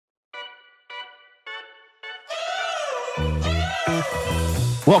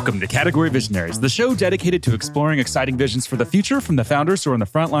Welcome to Category Visionaries, the show dedicated to exploring exciting visions for the future from the founders who are on the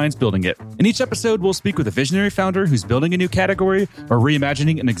front lines building it. In each episode, we'll speak with a visionary founder who's building a new category or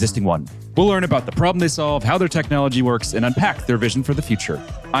reimagining an existing one. We'll learn about the problem they solve, how their technology works, and unpack their vision for the future.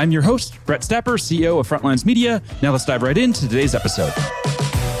 I'm your host, Brett Stapper, CEO of Frontlines Media. Now let's dive right into today's episode.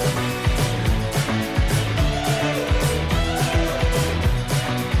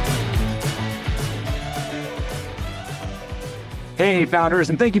 Hey,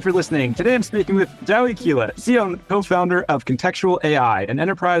 founders, and thank you for listening. Today, I'm speaking with Douwe, Kiela, CEO and co-founder of Contextual AI, an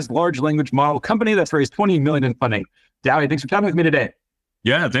enterprise large language model company that's raised $20 million in funding. Douwe, thanks for chatting with me today.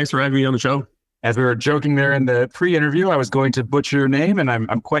 Yeah, thanks for having me on the show. As we were joking there in the pre-interview, I was going to butcher your name, and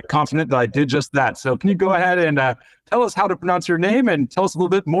I'm quite confident that I did just that. So can you go ahead and tell us how to pronounce your name and tell us a little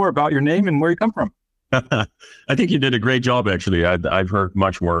bit more about your name and where you come from? I think you did a great job, actually. I've heard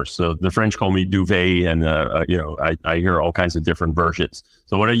much worse. So the French call me Douwe, and I hear all kinds of different versions.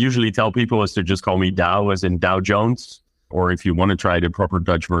 So what I usually tell people is to just call me Douwe, as in Dow Jones, or if you want to try the proper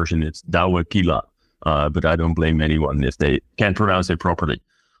Dutch version, it's Douwe Kiela. But I don't blame anyone if they can't pronounce it properly.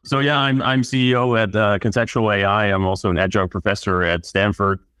 So yeah, I'm CEO at Contextual AI. I'm also an adjunct professor at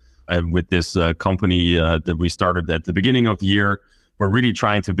Stanford, with this company that we started at the beginning of the year. We're really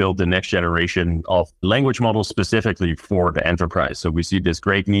trying to build the next generation of language models specifically for the enterprise. So we see this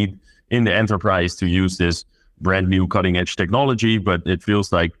great need in the enterprise to use this brand new cutting edge technology, but it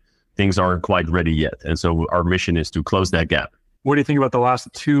feels like things aren't quite ready yet. And so our mission is to close that gap. What do you think about the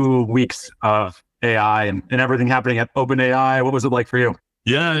last 2 weeks of AI and everything happening at OpenAI? What was it like for you?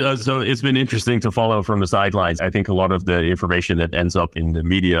 Yeah, so it's been interesting to follow from the sidelines. I think a lot of the information that ends up in the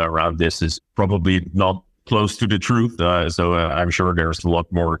media around this is probably not close to the truth. So I'm sure there's a lot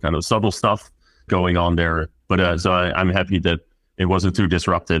more kind of subtle stuff going on there. But so I'm happy that it wasn't too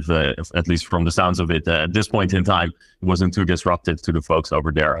disruptive, at least from the sounds of it. At this point in time, it wasn't too disruptive to the folks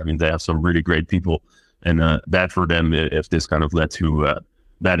over there. I mean, they have some really great people, and bad for them if this kind of led to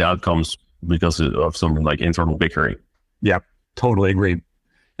bad outcomes because of some like internal bickering. Yeah, totally agree.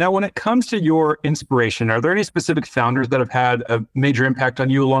 Now, when it comes to your inspiration, are there any specific founders that have had a major impact on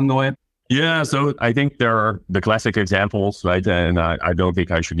you along the way? Yeah, so I think there are the classic examples, right? And I don't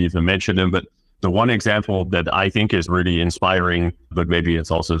think I should even mention them, but the one example that I think is really inspiring, but maybe it's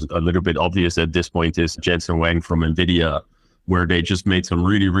also a little bit obvious at this point, is Jensen Huang from NVIDIA, where they just made some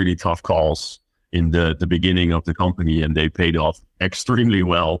really, really tough calls in the beginning of the company, and they paid off extremely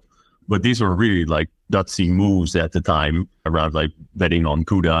well. But these were really like gutsy moves at the time around like betting on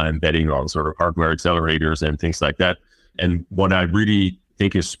CUDA and betting on sort of hardware accelerators and things like that. And what I really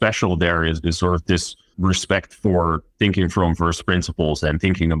think is special there is sort of this respect for thinking from first principles and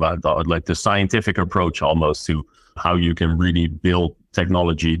thinking about the scientific approach almost to how you can really build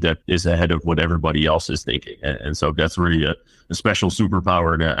technology that is ahead of what everybody else is thinking. And so that's really a special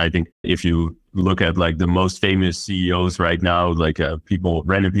superpower. And I think if you look at like the most famous CEOs right now, like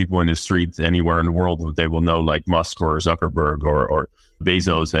random people in the street anywhere in the world, they will know like Musk or Zuckerberg or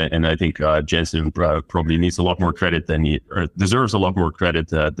Bezos. And I think Jensen probably needs a lot more credit deserves a lot more credit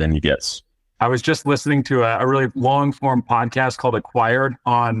than he gets. I was just listening to a really long form podcast called Acquired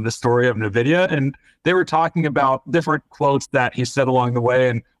on the story of NVIDIA, and they were talking about different quotes that he said along the way.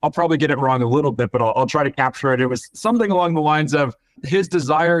 And I'll probably get it wrong a little bit, but I'll try to capture it. It was something along the lines of his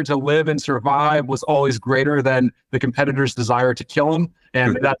desire to live and survive was always greater than the competitor's desire to kill him.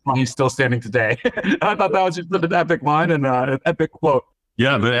 And that's why he's still standing today. I thought that was just an epic line and an epic quote.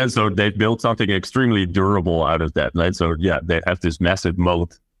 Yeah, and so they built something extremely durable out of that, right? So yeah, they have this massive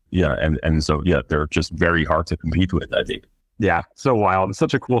moat. Yeah, and so yeah, they're just very hard to compete with, I think. Yeah, so wild. It's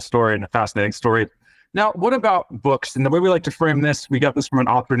such a cool story and a fascinating story. Now, what about books? And the way we like to frame this, we got this from an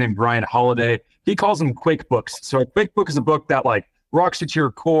author named Brian Holiday. He calls them Quake books. So a Quake book is a book that like rocks you to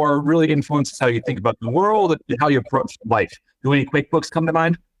your core, really influences how you think about the world and how you approach life. Do any Quake books come to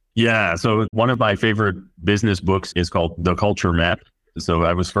mind? Yeah, so one of my favorite business books is called The Culture Map. So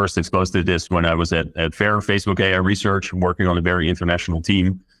I was first exposed to this when I was at FAIR, Facebook AI Research, working on a very international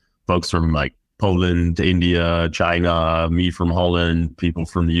team. Folks from like Poland, India, China, me from Holland, people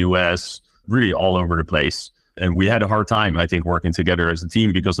from the US, really all over the place. And we had a hard time, I think, working together as a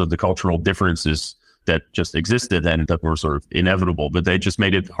team because of the cultural differences that just existed and that were sort of inevitable. But they just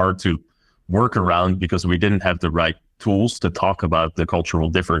made it hard to work around because we didn't have the right tools to talk about the cultural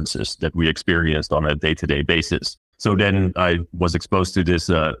differences that we experienced on a day-to-day basis. So then I was exposed to this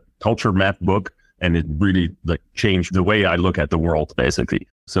culture map book, and it really like changed the way I look at the world, basically.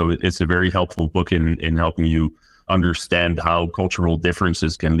 So it's a very helpful book in helping you understand how cultural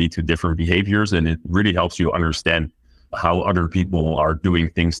differences can lead to different behaviors. And it really helps you understand how other people are doing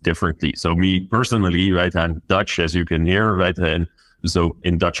things differently. So me personally, right, I'm Dutch, as you can hear, right? And so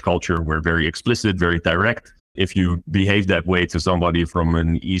in Dutch culture, we're very explicit, very direct. If you behave that way to somebody from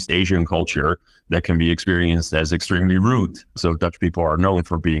an East Asian culture, that can be experienced as extremely rude. So Dutch people are known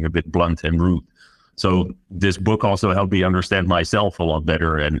for being a bit blunt and rude. So this book also helped me understand myself a lot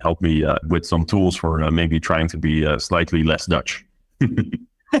better and helped me with some tools for maybe trying to be slightly less Dutch.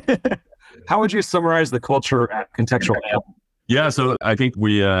 How would you summarize the culture at Contextual? Yeah, so I think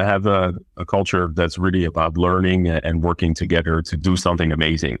we have a culture that's really about learning and working together to do something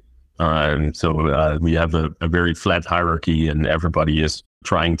amazing. So we have a very flat hierarchy and everybody is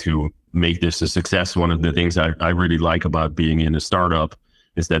trying to make this a success. One of the things I really like about being in a startup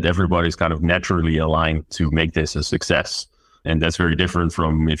is that everybody's kind of naturally aligned to make this a success. And that's very different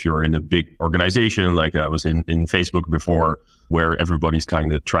from if you're in a big organization, like I was in Facebook before, where everybody's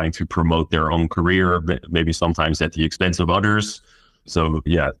kind of trying to promote their own career, maybe sometimes at the expense of others. So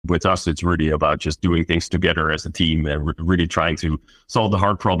yeah, with us, it's really about just doing things together as a team and really trying to solve the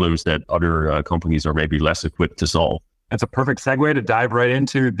hard problems that other companies are maybe less equipped to solve. That's a perfect segue to dive right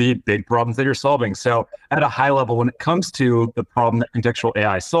into the big problems that you're solving. So at a high level, when it comes to the problem that contextual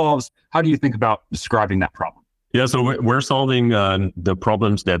AI solves, how do you think about describing that problem? Yeah, so we're solving the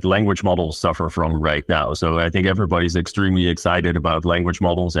problems that language models suffer from right now. So I think everybody's extremely excited about language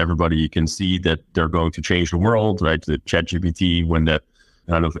models. Everybody can see that they're going to change the world, right? The ChatGPT, when that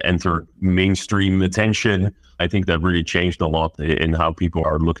kind of entered mainstream attention, I think that really changed a lot in how people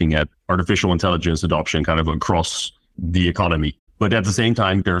are looking at artificial intelligence adoption kind of across the economy. But at the same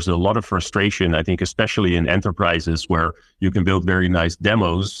time, there's a lot of frustration, I think, especially in enterprises where you can build very nice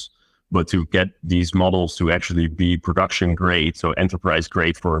demos, but to get these models to actually be production grade, so enterprise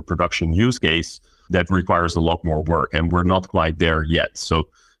grade for a production use case, that requires a lot more work. And we're not quite there yet. So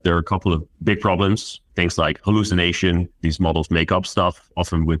there are a couple of big problems, things like hallucination. These models make up stuff,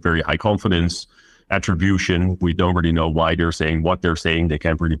 often with very high confidence. Attribution, we don't really know why they're saying what they're saying. They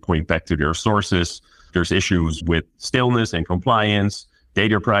can't really point back to their sources. There's issues with staleness and compliance.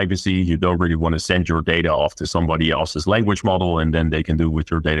 Data privacy, you don't really want to send your data off to somebody else's language model and then they can do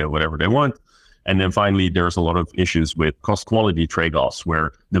with your data whatever they want. And then finally, there's a lot of issues with cost quality trade-offs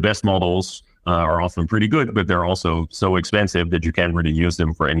where the best models are often pretty good, but they're also so expensive that you can't really use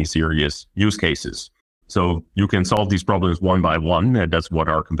them for any serious use cases. So you can solve these problems one by one, and that's what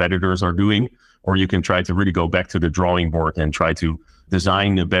our competitors are doing. Or you can try to really go back to the drawing board and try to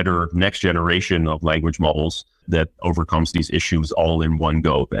design a better next generation of language models that overcomes these issues all in one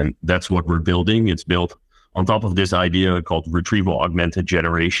go. And that's what we're building. It's built on top of this idea called retrieval augmented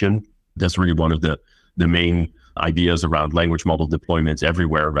generation. That's really one of the main ideas around language model deployments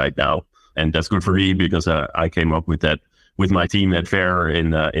everywhere right now. And that's good for me because I came up with that with my team at FAIR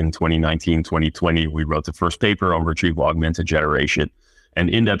in 2019, 2020. We wrote the first paper on retrieval augmented generation. And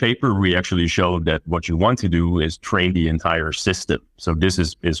in that paper, we actually showed that what you want to do is train the entire system. So this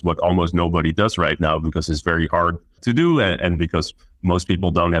is what almost nobody does right now because it's very hard to do and because most people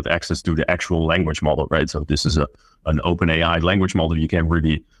don't have access to the actual language model, right? So this is an open AI language model. You can't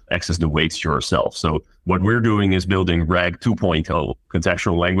really access the weights yourself. So what we're doing is building RAG 2.0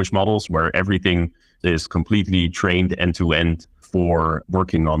 contextual language models where everything is completely trained end-to-end for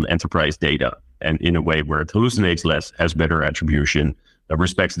working on enterprise data and in a way where it hallucinates less, has better attribution,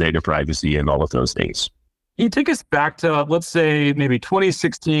 respects data privacy and all of those things. Can you take us back to, let's say, maybe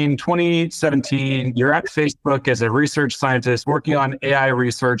 2016, 2017, you're at Facebook as a research scientist working on AI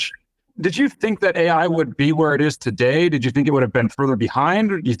research. Did you think that AI would be where it is today? Did you think it would have been further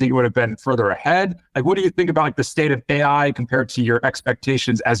behind? Or do you think it would have been further ahead? Like, what do you think about like the state of AI compared to your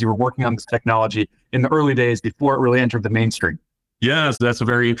expectations as you were working on this technology in the early days before it really entered the mainstream? Yes, that's a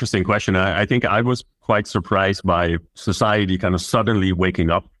very interesting question. I think I was quite surprised by society kind of suddenly waking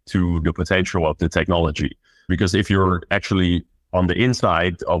up to the potential of the technology. Because if you're actually on the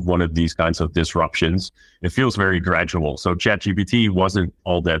inside of one of these kinds of disruptions, it feels very gradual. So ChatGPT wasn't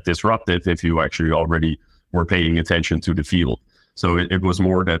all that disruptive if you actually already were paying attention to the field. So it was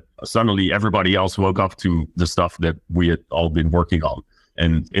more that suddenly everybody else woke up to the stuff that we had all been working on.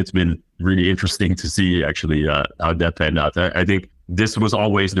 And it's been really interesting to see actually how that panned out. I think this was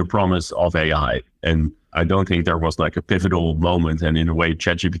always the promise of AI. And I don't think there was like a pivotal moment. And in a way,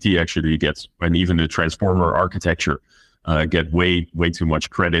 ChatGPT actually gets, and even the transformer architecture, get way too much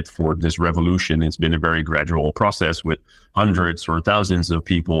credit for this revolution. It's been a very gradual process with hundreds or thousands of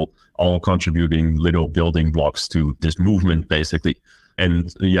people all contributing little building blocks to this movement, basically.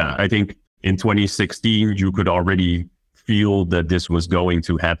 And yeah, I think in 2016, you could already feel that this was going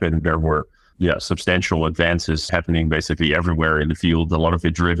to happen. There were substantial advances happening basically everywhere in the field. A lot of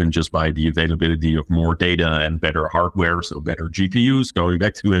it driven just by the availability of more data and better hardware, so better GPUs, going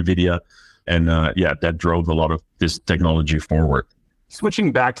back to NVIDIA. And that drove a lot of this technology forward.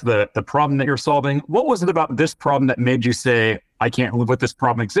 Switching back to the problem that you're solving, what was it about this problem that made you say, I can't live with this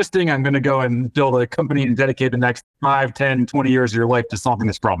problem existing. I'm going to go and build a company and dedicate the next 5, 10, 20 years of your life to solving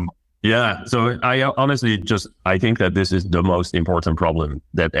this problem? Yeah. So I honestly I think that this is the most important problem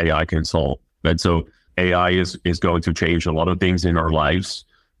that AI can solve. Right? So AI is going to change a lot of things in our lives,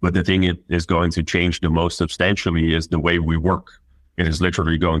 but the thing it is going to change the most substantially is the way we work. It is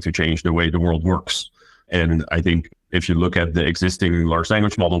literally going to change the way the world works. And I think if you look at the existing large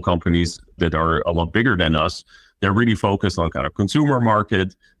language model companies that are a lot bigger than us, they're really focused on kind of consumer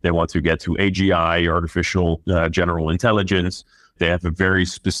market. They want to get to AGI, artificial general intelligence. They have a very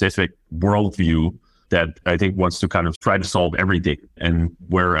specific worldview that I think wants to kind of try to solve everything. And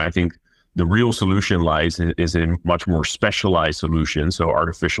where I think the real solution lies is in much more specialized solutions. So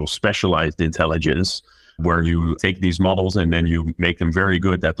artificial specialized intelligence, where you take these models and then you make them very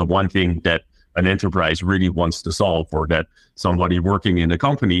good at the one thing that an enterprise really wants to solve, or that somebody working in a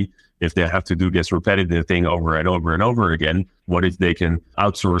company, if they have to do this repetitive thing over and over and over again, what if they can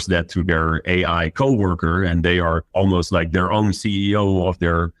outsource that to their AI coworker and they are almost like their own CEO of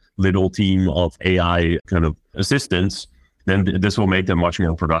their little team of AI kind of assistants, then this will make them much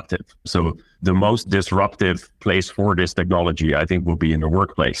more productive. So the most disruptive place for this technology, I think, will be in the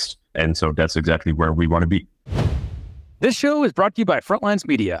workplace. And so that's exactly where we want to be. This show is brought to you by Frontlines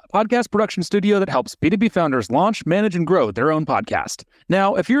Media, a podcast production studio that helps B2B founders launch, manage, and grow their own podcast.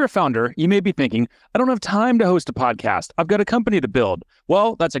 Now, if you're a founder, you may be thinking, I don't have time to host a podcast. I've got a company to build.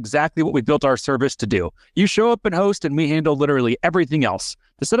 Well, that's exactly what we built our service to do. You show up and host, and we handle literally everything else.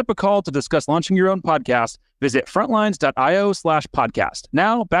 To set up a call to discuss launching your own podcast, visit frontlines.io/podcast.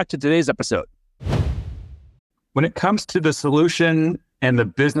 Now, back to today's episode. When it comes to the solution and the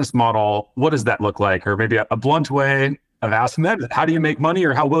business model, what does that look like? Or maybe a blunt way of asking that, how do you make money,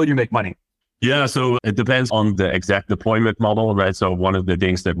 or how will you make money? Yeah, so it depends on the exact deployment model, right? So one of the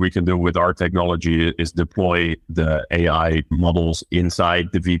things that we can do with our technology is deploy the AI models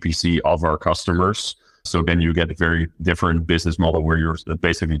inside the VPC of our customers. So then you get a very different business model where you're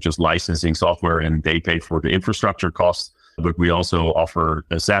basically just licensing software and they pay for the infrastructure costs. But we also offer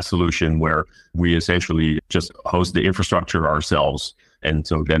a SaaS solution where we essentially just host the infrastructure ourselves. And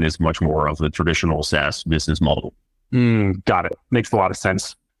so then it's much more of a traditional SaaS business model. Got it. Makes a lot of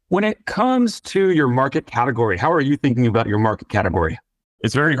sense. When it comes to your market category, how are you thinking about your market category?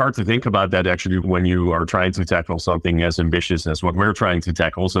 It's very hard to think about that actually when you are trying to tackle something as ambitious as what we're trying to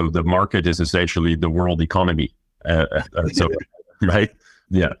tackle. So the market is essentially the world economy. Right?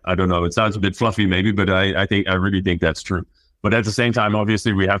 Yeah, I don't know. It sounds a bit fluffy maybe, but I really think that's true. But at the same time,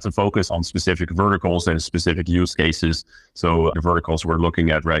 obviously, we have to focus on specific verticals and specific use cases. So the verticals we're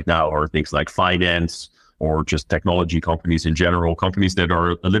looking at right now are things like finance, or just technology companies in general, companies that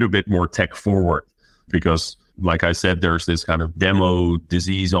are a little bit more tech forward. Because like I said, there's this kind of demo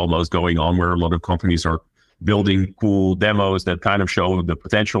disease almost going on where a lot of companies are building cool demos that kind of show the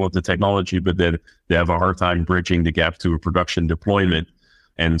potential of the technology, but then they have a hard time bridging the gap to a production deployment.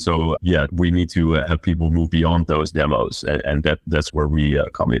 And so, we need to have people move beyond those demos, and that's where we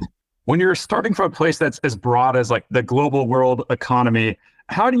come in. When you're starting from a place that's as broad as like the global world economy,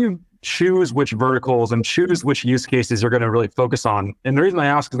 how do you choose which verticals and choose which use cases you're going to really focus on? And the reason I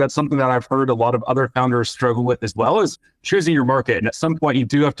ask is that's something that I've heard a lot of other founders struggle with as well, is choosing your market. And at some point you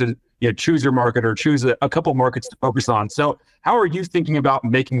do have to choose your market or choose a couple markets to focus on. So how are you thinking about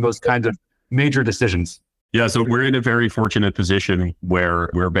making those kinds of major decisions? Yeah, so we're in a very fortunate position where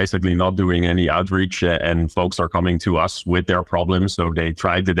we're basically not doing any outreach and folks are coming to us with their problems. So they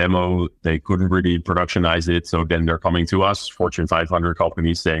tried the demo, they couldn't really productionize it. So then they're coming to us, Fortune 500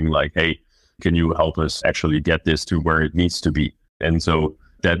 companies, saying like, hey, can you help us actually get this to where it needs to be? And so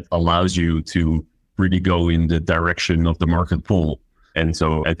that allows you to really go in the direction of the market pull. And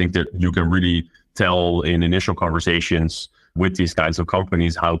so I think that you can really tell in initial conversations with these kinds of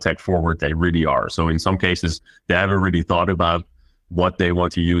companies how tech forward they really are. So in some cases, they haven't really thought about what they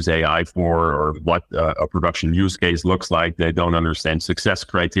want to use AI for, or what a production use case looks like. They don't understand success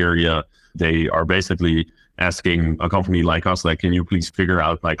criteria. They are basically asking a company like us, like, can you please figure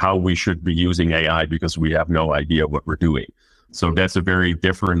out like how we should be using AI, because we have no idea what we're doing. So that's a very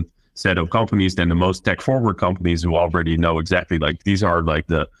different set of companies than the most tech forward companies who already know exactly like these are like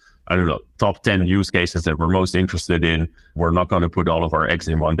the top 10 use cases that we're most interested in. We're not going to put all of our eggs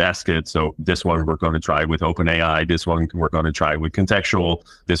in one basket. So this one we're going to try with OpenAI. This one we're going to try with Contextual.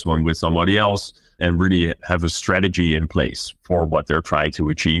 This one with somebody else, and really have a strategy in place for what they're trying to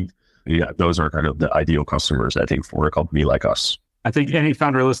achieve. yeah, those are kind of the ideal customers, I think, for a company like us. I think any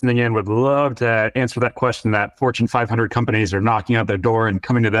founder listening in would love to answer that question that Fortune 500 companies are knocking at their door and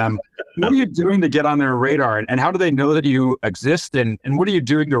coming to them. What are you doing to get on their radar? And how do they know that you exist? And what are you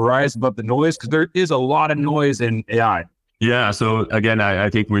doing to rise above the noise? Because there is a lot of noise in AI. Yeah. So again, I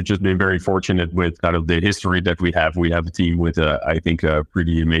think we've just been very fortunate with kind of the history that we have. We have a team with, I think, a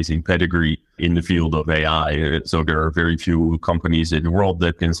pretty amazing pedigree in the field of AI. So there are very few companies in the world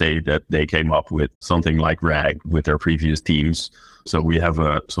that can say that they came up with something like RAG with their previous teams. So we have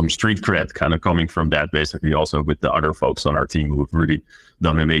some street cred kind of coming from that, basically also with the other folks on our team who have really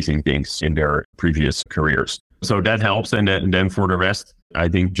done amazing things in their previous careers. So that helps. And then for the rest, I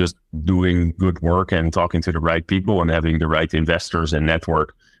think just doing good work and talking to the right people and having the right investors and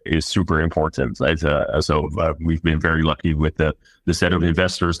network is super important. Right? So we've been very lucky with the set of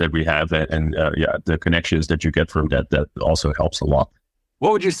investors that we have and the connections that you get from that also helps a lot.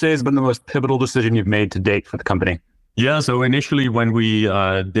 What would you say has been the most pivotal decision you've made to date for the company? Yeah, so initially when we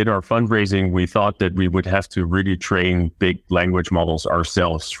did our fundraising, we thought that we would have to really train big language models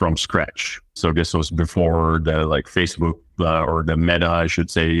ourselves from scratch. So this was before the Facebook or the Meta, I should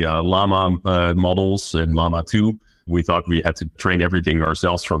say, Llama models and Llama 2. We thought we had to train everything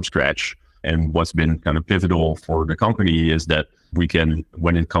ourselves from scratch. And what's been kind of pivotal for the company is that we can,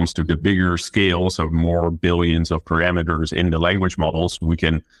 when it comes to the bigger scale, so more billions of parameters in the language models, we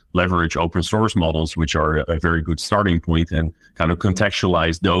can leverage open source models, which are a very good starting point, and kind of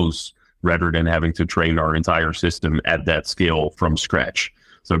contextualize those rather than having to train our entire system at that scale from scratch.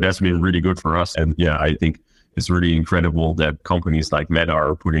 So that's been really good for us. And yeah, I think it's really incredible that companies like Meta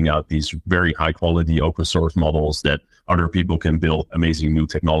are putting out these very high quality open source models that other people can build amazing new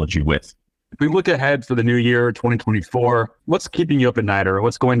technology with. If we look ahead for the new year, 2024, what's keeping you up at night, or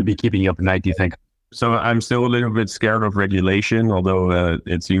what's going to be keeping you up at night, do you think? So I'm still a little bit scared of regulation, although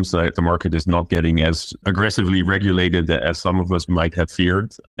it seems like the market is not getting as aggressively regulated as some of us might have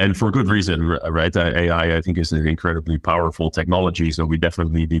feared. And for good reason, right? AI, I think, is an incredibly powerful technology. So we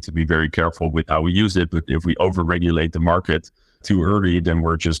definitely need to be very careful with how we use it. But if we over-regulate the market too early, then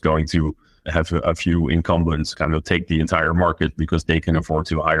we're just going to have a few incumbents kind of take the entire market because they can afford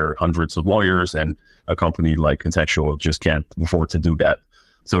to hire hundreds of lawyers, and a company like Contextual just can't afford to do that.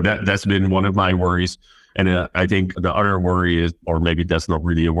 So that's been one of my worries. And I think the other worry is, or maybe that's not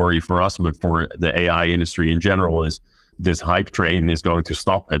really a worry for us, but for the AI industry in general, is this hype train is going to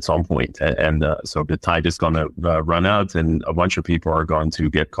stop at some point. And so the tide is going to run out, and a bunch of people are going to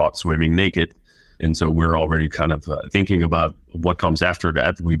get caught swimming naked. And so we're already kind of thinking about what comes after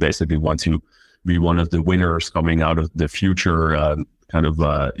that. We basically want to be one of the winners coming out of the future,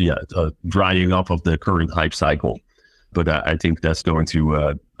 drying up of the current hype cycle. But I think that's going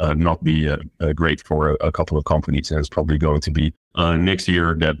to not be great for a couple of companies. And it's probably going to be next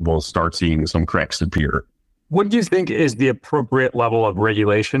year that we'll start seeing some cracks appear. What do you think is the appropriate level of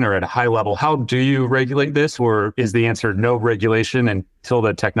regulation, or at a high level, how do you regulate this? Or is the answer no regulation until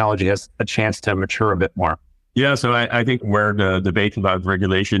the technology has a chance to mature a bit more? Yeah, so I think where the debate about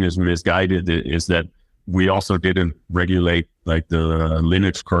regulation is misguided is that we also didn't regulate like the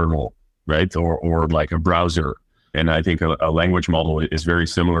Linux kernel, right? Or like a browser. And I think a language model is very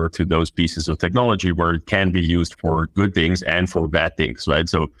similar to those pieces of technology where it can be used for good things and for bad things, right?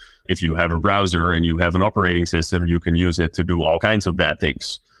 So if you have a browser and you have an operating system, you can use it to do all kinds of bad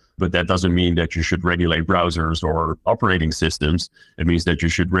things. But that doesn't mean that you should regulate browsers or operating systems. It means that you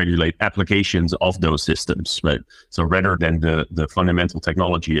should regulate applications of those systems, right? So rather than the fundamental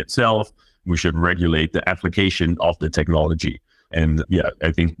technology itself, we should regulate the application of the technology. And yeah,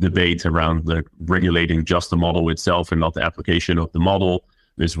 I think debate around the regulating just the model itself and not the application of the model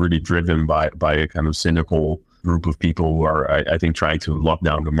is really driven by a kind of cynical group of people who are, I think, trying to lock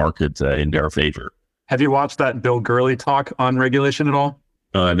down the market in their favor. Have you watched that Bill Gurley talk on regulation at all?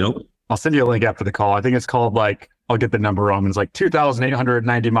 No. I'll send you a link after the call. I think it's called I'll get the number wrong. It's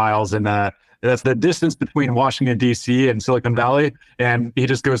 2,890 miles. And that's the distance between Washington, D.C. and Silicon Valley. And he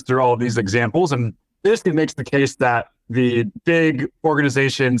just goes through all of these examples. And basically makes the case that the big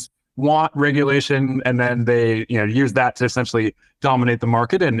organizations want regulation, and then they use that to essentially dominate the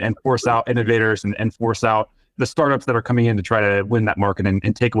market and force out innovators and force out the startups that are coming in to try to win that market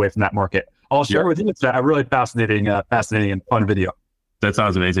and take away from that market. I'll share with you. It's a really fascinating and fun video. That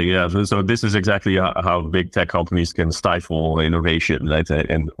sounds amazing. Yeah. So this is exactly how big tech companies can stifle innovation, right?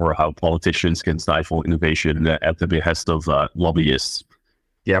 Or how politicians can stifle innovation at the behest of lobbyists.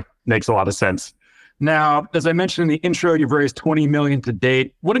 Yeah, makes a lot of sense. Now, as I mentioned in the intro, you've raised $20 million to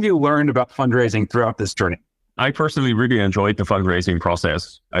date. What have you learned about fundraising throughout this journey? I personally really enjoyed the fundraising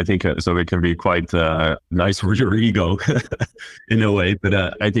process. I think so it can be quite nice for your ego in a way. But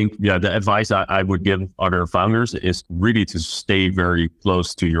I think, the advice I would give other founders is really to stay very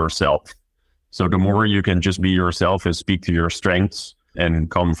close to yourself. So the more you can just be yourself and speak to your strengths and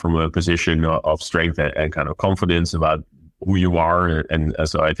come from a position of strength and kind of confidence about who you are. And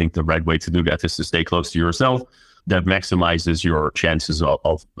so I think the right way to do that is to stay close to yourself. That maximizes your chances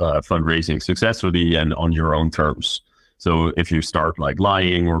of fundraising successfully and on your own terms. So if you start like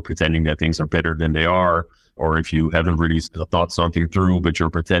lying or pretending that things are better than they are, or if you haven't really thought something through, but you're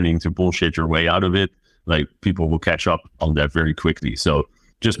pretending to bullshit your way out of it, like people will catch up on that very quickly. So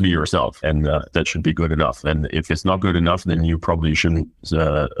just be yourself, and that should be good enough. And if it's not good enough, then you probably shouldn't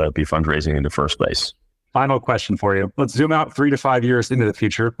be fundraising in the first place. Final question for you. Let's zoom out 3 to 5 years into the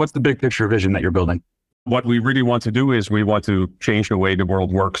future. What's the big picture vision that you're building? What we really want to do is we want to change the way the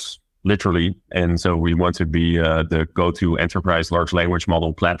world works, literally. And so we want to be the go-to enterprise large language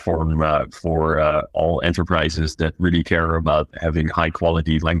model platform for all enterprises that really care about having high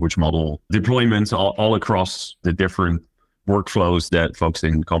quality language model deployments all across the different workflows that folks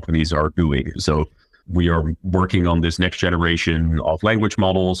in companies are doing. So we are working on this next generation of language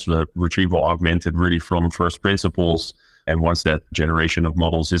models, retrieval augmented really from first principles. And once that generation of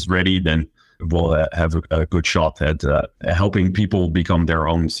models is ready, then we'll have a good shot at helping people become their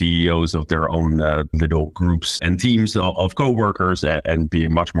own CEOs of their own little groups and teams of coworkers and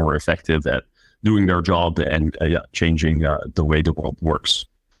being much more effective at doing their job and changing the way the world works.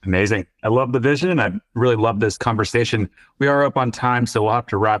 Amazing. I love the vision. I really love this conversation. We are up on time, so we'll have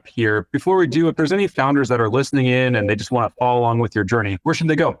to wrap here. Before we do, if there's any founders that are listening in and they just want to follow along with your journey, where should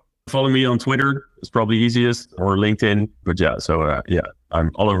they go? Follow me on Twitter. It's probably easiest, or LinkedIn. But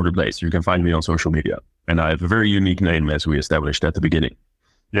I'm all over the place. You can find me on social media. And I have a very unique name, as we established at the beginning.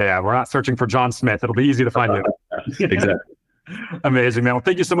 Yeah, we're not searching for John Smith. It'll be easy to find you. Exactly. Amazing, man. Well,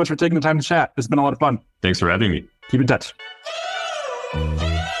 thank you so much for taking the time to chat. It's been a lot of fun. Thanks for having me. Keep in touch.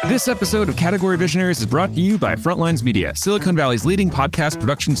 This episode of Category Visionaries is brought to you by Frontlines Media, Silicon Valley's leading podcast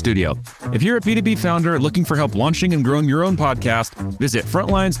production studio. If you're a B2B founder looking for help launching and growing your own podcast, visit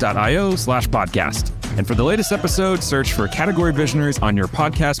frontlines.io/podcast. And for the latest episode, search for Category Visionaries on your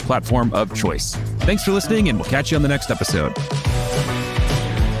podcast platform of choice. Thanks for listening, and we'll catch you on the next episode.